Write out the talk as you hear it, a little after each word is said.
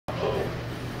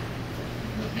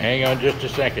Hang on just a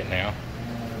second now.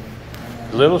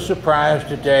 Little surprise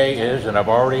today is, and I've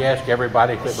already asked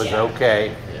everybody if it was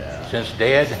okay, since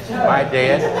my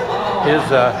dad, his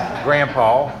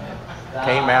grandpa,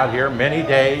 came out here many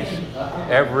days,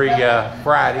 every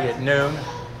Friday at noon,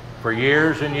 for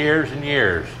years and years and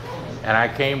years. And I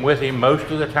came with him most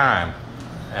of the time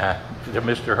to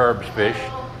Mr. Herb's Fish.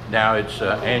 Now it's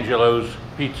Angelo's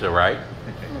Pizza, right?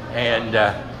 And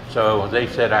so they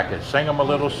said I could sing them a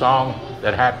little song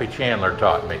that Happy Chandler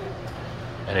taught me.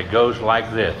 And it goes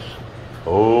like this.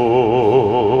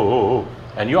 Oh,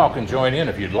 and you all can join in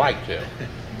if you'd like to.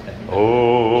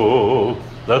 Oh,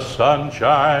 the sun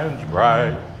shines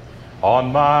bright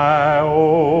on my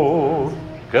old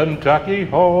Kentucky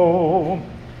home.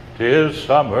 'Tis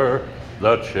summer,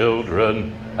 the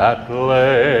children at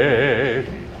play.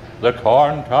 The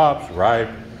corn tops ripe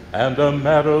and the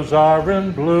meadows are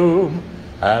in bloom,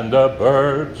 and the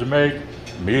birds make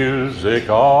music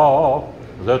all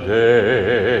the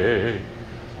day.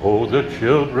 Oh, the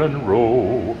children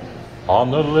roll on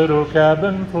the little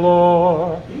cabin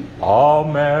floor, all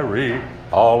merry,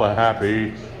 all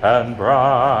happy and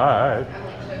bright.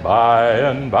 By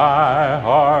and by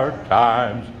hard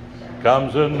times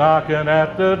comes a knocking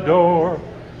at the door,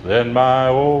 then my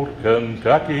old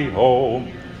Kentucky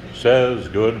home says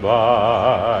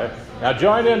goodbye. Now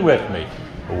join in with me.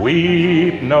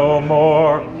 Weep no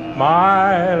more,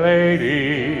 my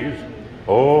ladies.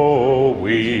 Oh,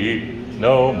 weep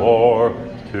no more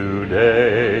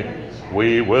today.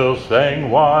 We will sing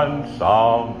one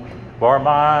song for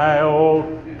my old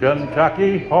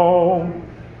Kentucky home,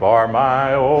 for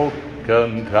my old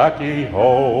Kentucky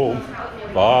home,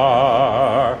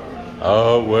 far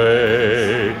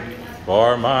away.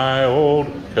 For my old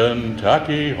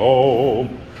Kentucky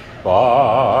home,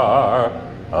 far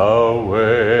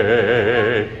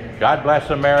away. God bless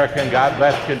America, and God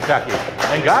bless Kentucky,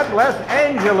 and God bless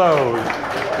Angelo's,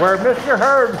 where Mr.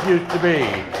 Herb's used to be.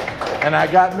 And I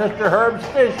got Mr. Herb's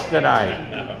Fish tonight.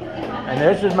 And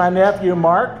this is my nephew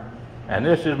Mark, and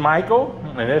this is Michael,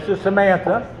 and this is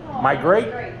Samantha, my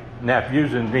great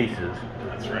nephews and nieces.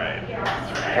 That's right.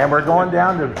 And we're going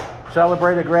down to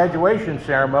celebrate a graduation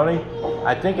ceremony.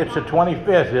 I think it's the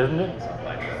 25th, isn't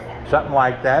it? Something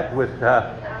like that, with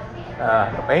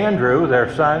Andrew, their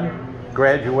son,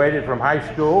 graduated from high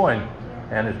school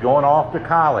and is going off to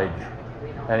college.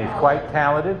 And he's quite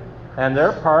talented. And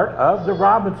they're part of the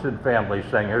Robinson family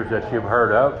singers that you've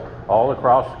heard of all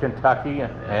across Kentucky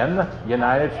and the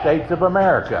United States of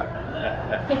America.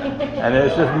 And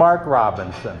this is Mark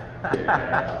Robinson.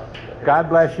 God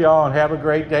bless you all and have a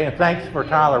great day, and thanks for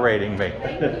tolerating me.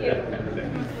 Thank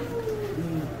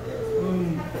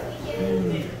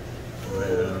you.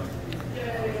 Well,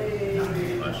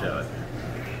 watch out.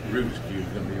 Rubik's Cube is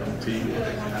going to be on TV.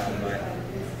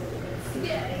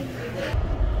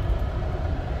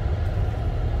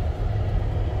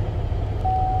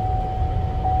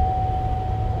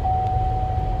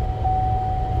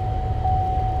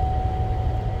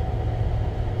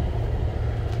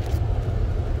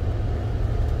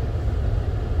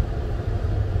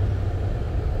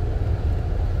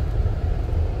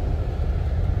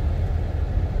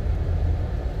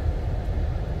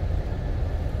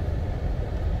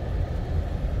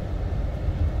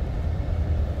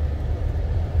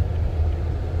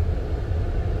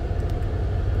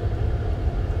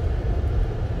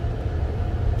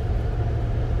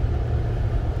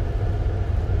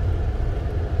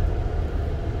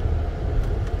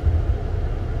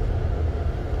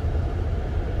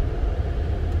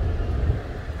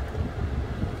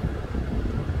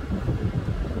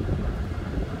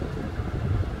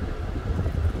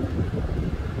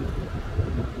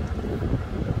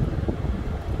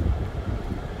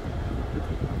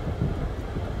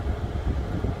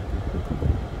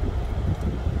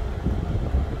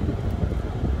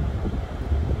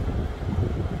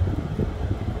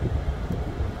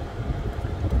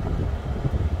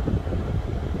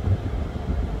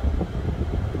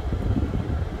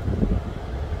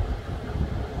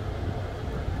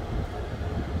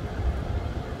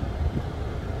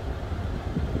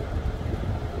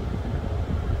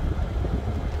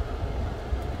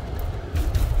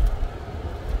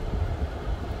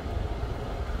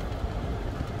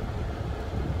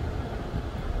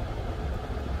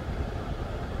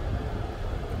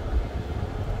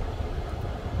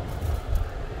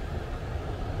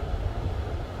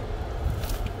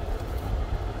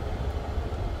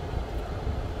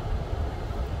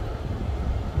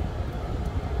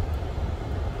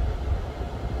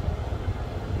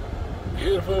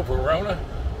 Beautiful Verona,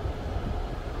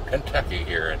 Kentucky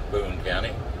here in Boone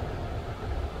County.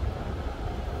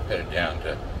 Headed down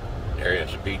to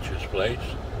Darris Beach's place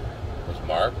with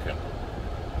Mark and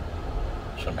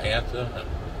Samantha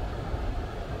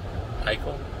and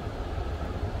Michael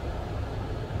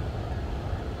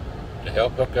to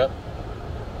help hook up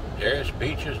Darris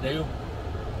Beach's new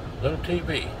little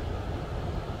TV.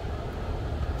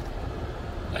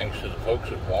 Thanks to the folks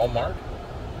at Walmart.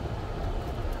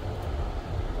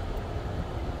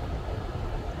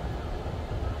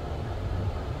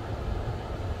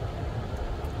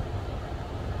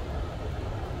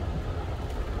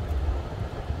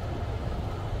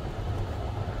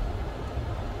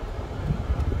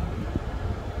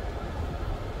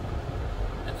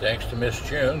 And thanks to Miss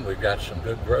June, we've got some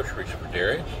good groceries for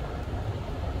Darris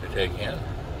to take in,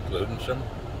 including some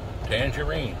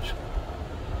tangerines,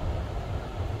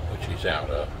 which he's out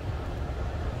of.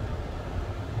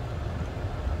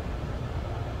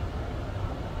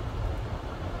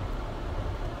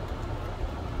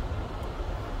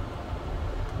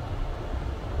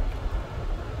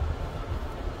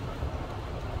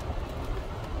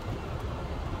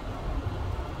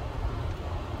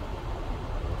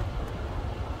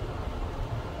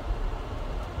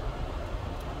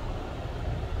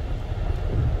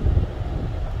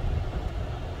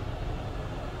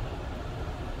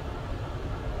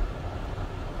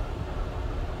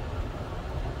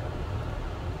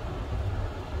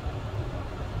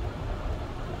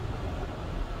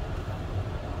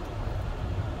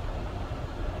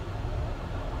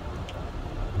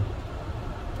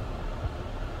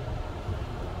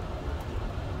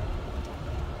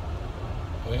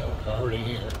 Well, we're already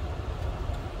here,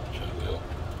 so we'll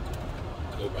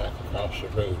go back across the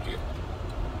road here.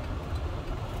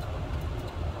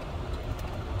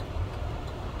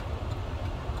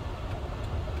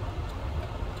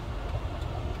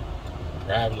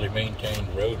 Privately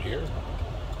maintained road here,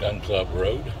 Gun Club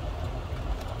Road.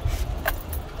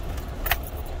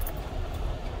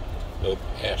 Go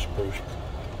past Bruce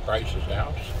Price's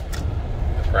house.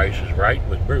 The Price is right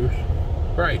with Bruce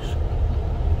Price.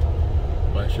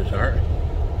 Bless his heart.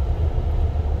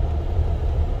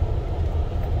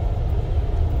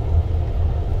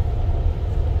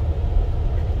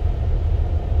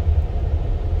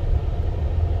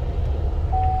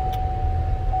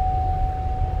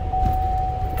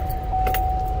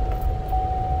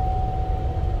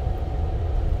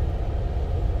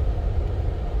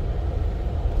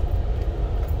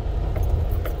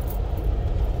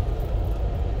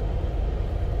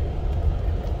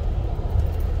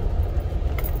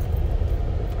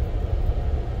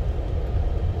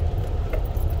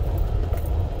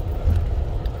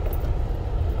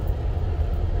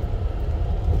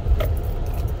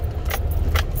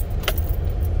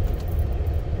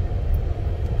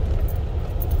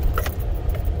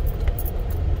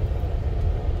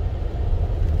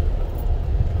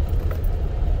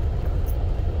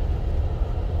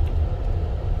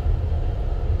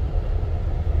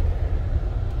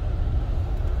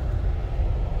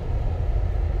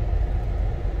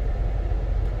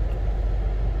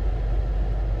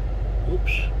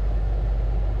 Oops.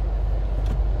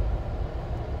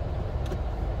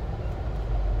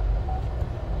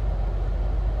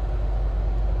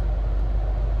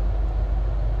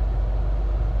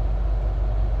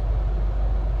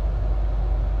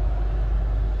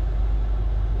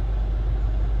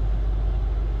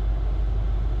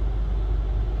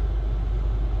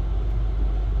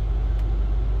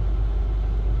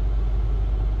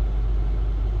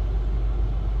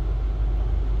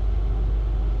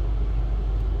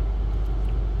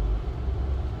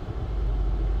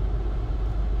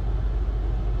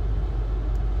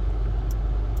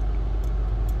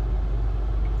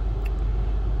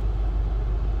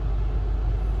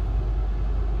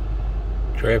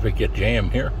 Traffic get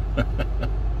jammed here.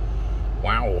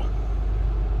 Wow.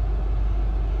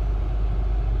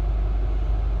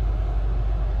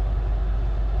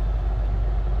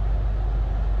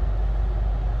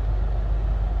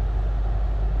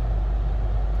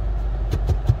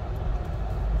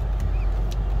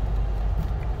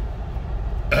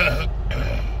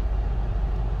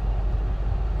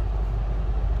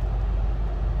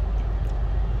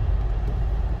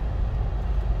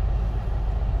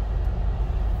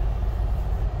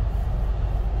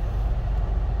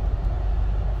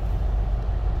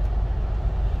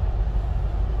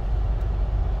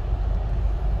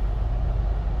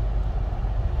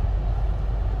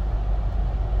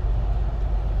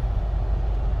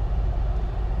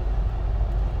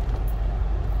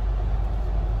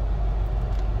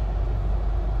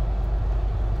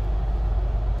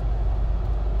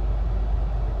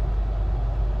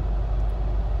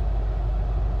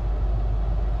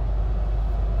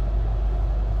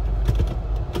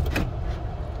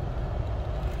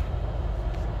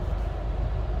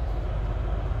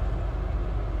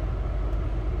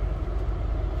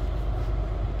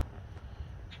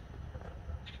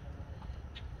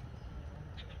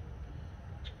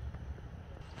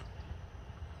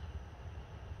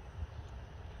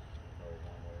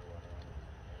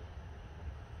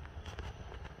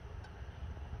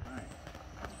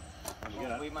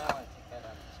 good. We might want to take that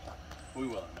out of the stock. We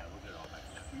will, man. We'll get it all back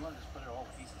in there. You want to just put all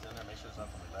the pieces in there, make sure there's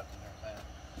nothing we left in there, man.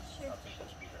 Sure. I think that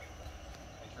should be great.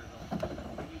 Make sure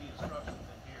we need the instructions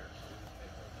in here, so we just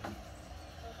take everything.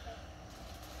 Okay.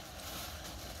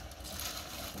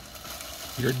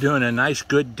 You're doing a nice,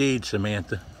 good deed,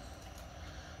 Samantha.